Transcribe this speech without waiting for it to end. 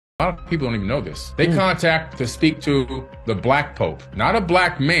lot of people don't even know this. They contact to speak to the Black Pope. Not a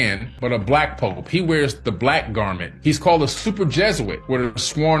black man, but a Black Pope. He wears the black garment. He's called a super Jesuit with a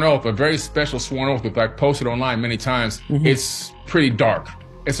sworn oath, a very special sworn oath that I posted online many times. It's pretty dark.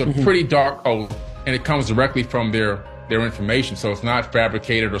 It's a pretty dark oath, and it comes directly from their information, so it's not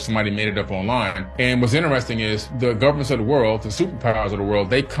fabricated or somebody made it up online. And what's interesting is the governments of the world, the superpowers of the world,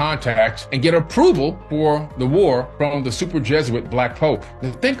 they contact and get approval for the war from the super Jesuit Black Pope.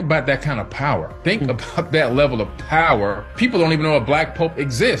 Now think about that kind of power. Think about that level of power. People don't even know a Black Pope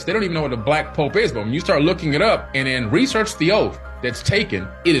exists. They don't even know what a Black Pope is, but when you start looking it up and then research the oath that's taken,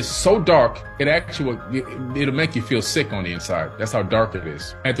 it is so dark, it'll make you feel sick on the inside. That's how dark it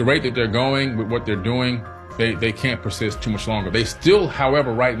is. At the rate that they're going with what they're doing, they can't persist too much longer. They still,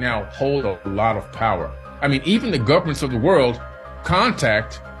 however, right now hold a lot of power. I mean, even the governments of the world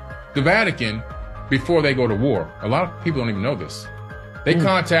contact the Vatican before they go to war. A lot of people don't even know this. They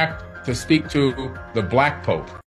contact to speak to the Black Pope.